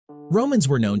Romans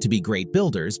were known to be great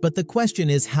builders, but the question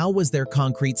is, how was their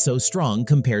concrete so strong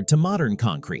compared to modern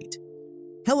concrete?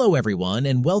 Hello everyone,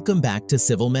 and welcome back to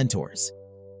Civil Mentors.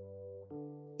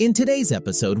 In today's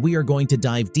episode, we are going to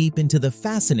dive deep into the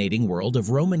fascinating world of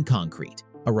Roman concrete,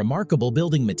 a remarkable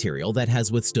building material that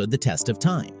has withstood the test of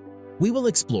time. We will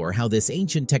explore how this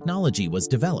ancient technology was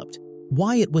developed,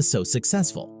 why it was so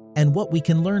successful, and what we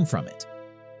can learn from it.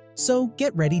 So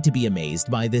get ready to be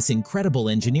amazed by this incredible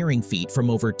engineering feat from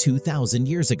over 2,000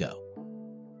 years ago.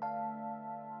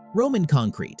 Roman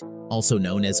concrete, also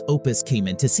known as opus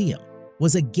caementicium,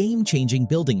 was a game-changing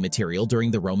building material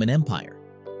during the Roman Empire.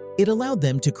 It allowed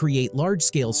them to create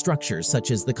large-scale structures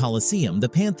such as the Colosseum, the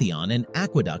Pantheon, and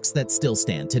aqueducts that still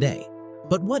stand today.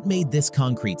 But what made this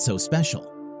concrete so special?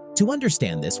 To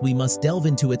understand this, we must delve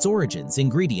into its origins,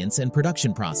 ingredients, and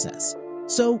production process.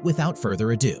 So, without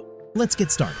further ado, let's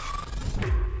get started.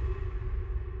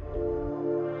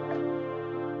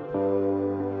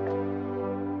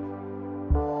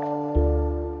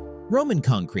 Roman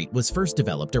concrete was first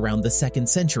developed around the 2nd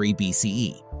century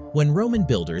BCE, when Roman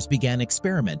builders began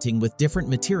experimenting with different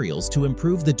materials to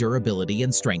improve the durability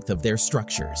and strength of their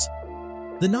structures.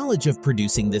 The knowledge of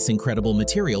producing this incredible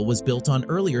material was built on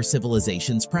earlier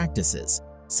civilizations' practices,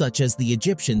 such as the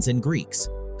Egyptians and Greeks,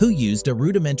 who used a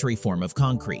rudimentary form of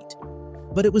concrete.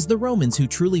 But it was the Romans who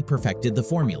truly perfected the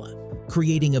formula,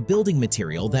 creating a building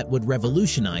material that would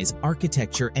revolutionize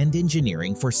architecture and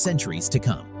engineering for centuries to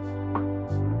come.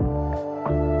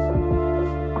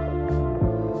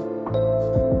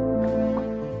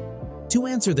 To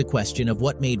answer the question of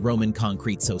what made Roman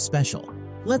concrete so special,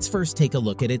 let's first take a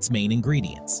look at its main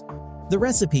ingredients. The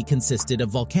recipe consisted of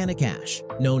volcanic ash,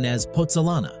 known as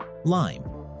pozzolana, lime,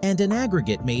 and an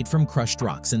aggregate made from crushed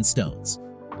rocks and stones.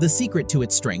 The secret to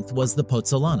its strength was the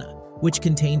pozzolana, which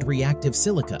contained reactive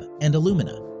silica and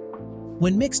alumina.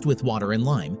 When mixed with water and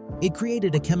lime, it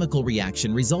created a chemical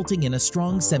reaction resulting in a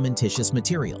strong cementitious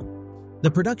material. The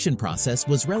production process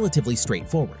was relatively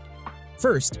straightforward.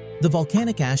 First, the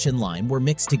volcanic ash and lime were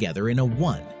mixed together in a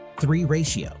 1:3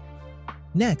 ratio.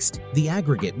 Next, the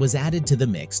aggregate was added to the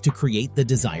mix to create the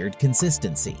desired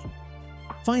consistency.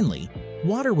 Finally,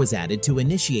 water was added to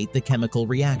initiate the chemical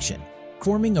reaction,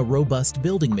 forming a robust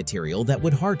building material that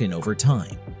would harden over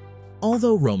time.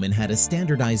 Although Roman had a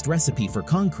standardized recipe for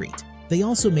concrete, they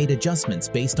also made adjustments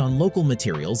based on local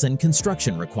materials and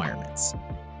construction requirements.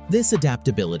 This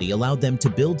adaptability allowed them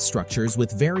to build structures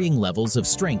with varying levels of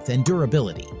strength and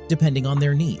durability, depending on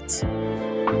their needs.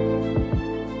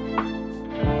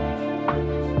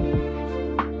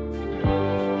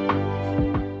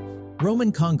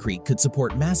 Roman concrete could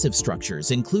support massive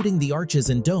structures, including the arches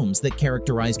and domes that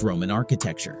characterized Roman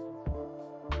architecture.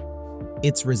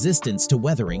 Its resistance to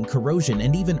weathering, corrosion,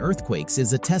 and even earthquakes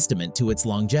is a testament to its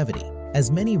longevity,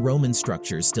 as many Roman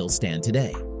structures still stand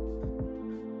today.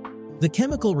 The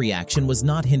chemical reaction was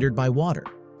not hindered by water,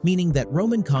 meaning that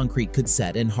Roman concrete could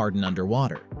set and harden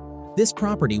underwater. This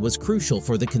property was crucial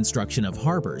for the construction of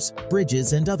harbors,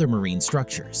 bridges, and other marine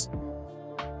structures.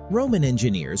 Roman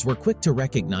engineers were quick to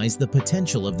recognize the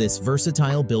potential of this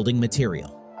versatile building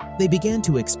material. They began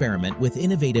to experiment with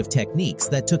innovative techniques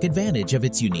that took advantage of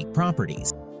its unique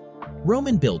properties.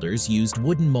 Roman builders used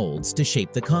wooden molds to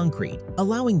shape the concrete,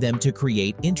 allowing them to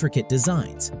create intricate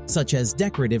designs, such as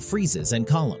decorative friezes and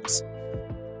columns.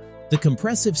 The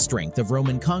compressive strength of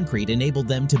Roman concrete enabled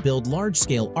them to build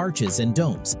large-scale arches and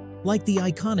domes, like the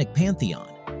iconic Pantheon,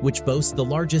 which boasts the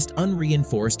largest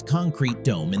unreinforced concrete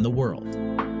dome in the world.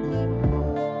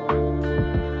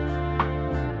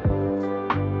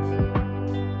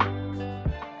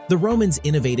 The Romans'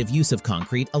 innovative use of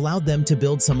concrete allowed them to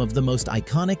build some of the most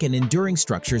iconic and enduring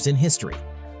structures in history.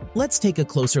 Let's take a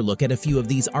closer look at a few of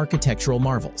these architectural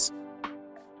marvels.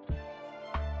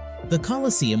 The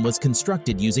Colosseum was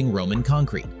constructed using Roman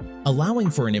concrete, allowing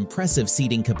for an impressive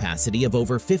seating capacity of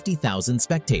over 50,000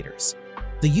 spectators.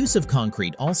 The use of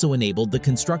concrete also enabled the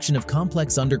construction of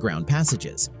complex underground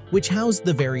passages, which housed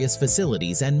the various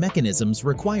facilities and mechanisms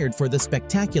required for the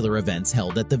spectacular events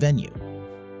held at the venue.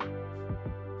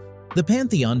 The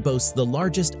Pantheon boasts the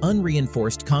largest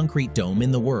unreinforced concrete dome in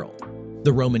the world.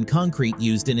 The Roman concrete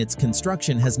used in its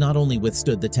construction has not only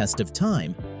withstood the test of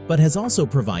time, but has also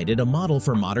provided a model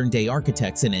for modern-day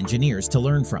architects and engineers to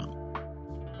learn from.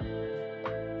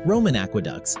 Roman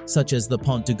aqueducts, such as the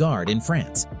Pont du Gard in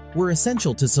France, were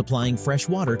essential to supplying fresh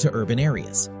water to urban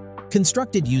areas.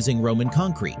 Constructed using Roman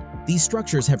concrete, these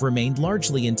structures have remained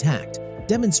largely intact,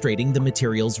 demonstrating the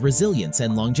material's resilience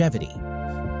and longevity.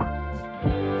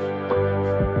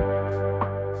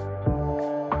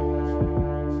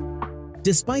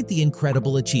 Despite the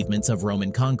incredible achievements of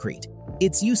Roman concrete,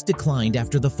 its use declined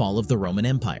after the fall of the Roman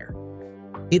Empire.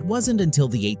 It wasn't until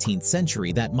the 18th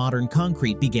century that modern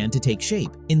concrete began to take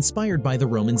shape, inspired by the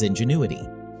Romans' ingenuity.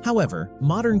 However,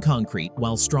 modern concrete,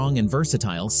 while strong and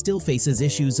versatile, still faces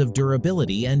issues of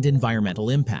durability and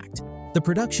environmental impact. The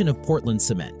production of Portland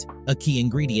cement, a key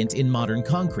ingredient in modern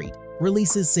concrete,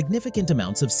 releases significant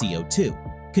amounts of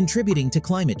CO2, contributing to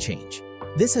climate change.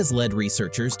 This has led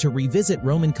researchers to revisit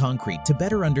Roman concrete to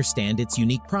better understand its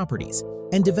unique properties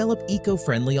and develop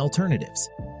eco-friendly alternatives.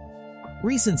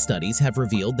 Recent studies have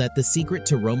revealed that the secret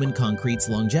to Roman concrete's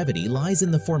longevity lies in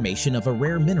the formation of a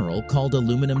rare mineral called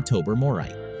aluminum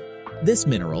tobermorite. This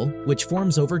mineral, which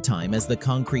forms over time as the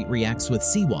concrete reacts with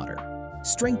seawater,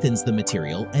 strengthens the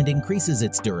material and increases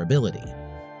its durability.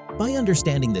 By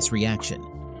understanding this reaction,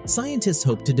 scientists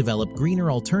hope to develop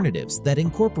greener alternatives that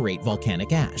incorporate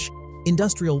volcanic ash,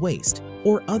 industrial waste,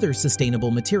 or other sustainable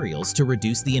materials to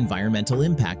reduce the environmental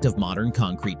impact of modern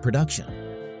concrete production.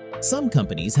 Some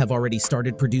companies have already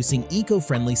started producing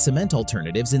eco-friendly cement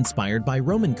alternatives inspired by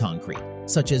Roman concrete,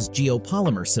 such as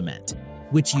geopolymer cement,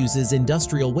 which uses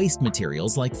industrial waste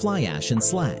materials like fly ash and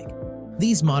slag.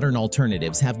 These modern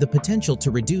alternatives have the potential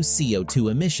to reduce CO2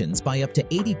 emissions by up to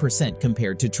 80%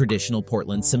 compared to traditional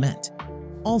Portland cement.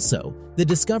 Also, the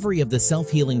discovery of the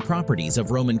self-healing properties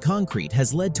of Roman concrete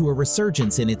has led to a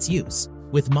resurgence in its use,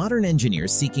 with modern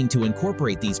engineers seeking to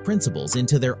incorporate these principles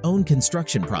into their own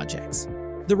construction projects.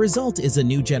 The result is a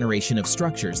new generation of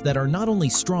structures that are not only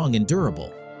strong and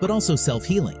durable, but also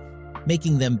self-healing,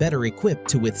 making them better equipped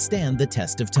to withstand the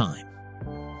test of time.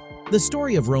 The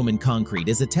story of Roman concrete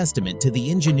is a testament to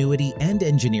the ingenuity and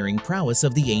engineering prowess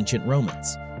of the ancient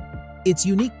Romans. Its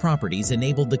unique properties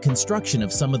enabled the construction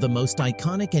of some of the most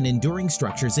iconic and enduring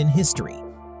structures in history,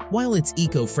 while its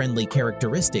eco-friendly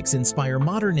characteristics inspire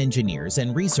modern engineers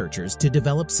and researchers to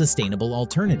develop sustainable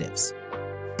alternatives.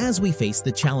 As we face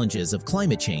the challenges of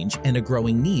climate change and a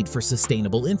growing need for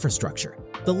sustainable infrastructure,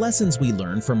 the lessons we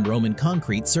learn from Roman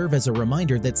concrete serve as a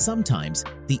reminder that sometimes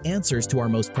the answers to our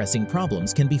most pressing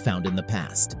problems can be found in the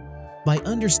past. By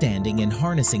understanding and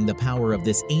harnessing the power of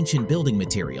this ancient building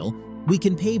material, we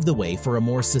can pave the way for a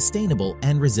more sustainable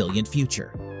and resilient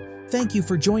future. Thank you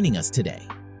for joining us today.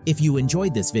 If you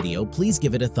enjoyed this video, please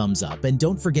give it a thumbs up and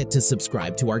don't forget to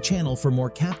subscribe to our channel for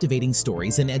more captivating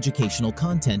stories and educational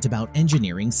content about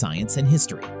engineering, science, and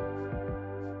history.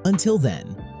 Until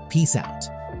then, peace out.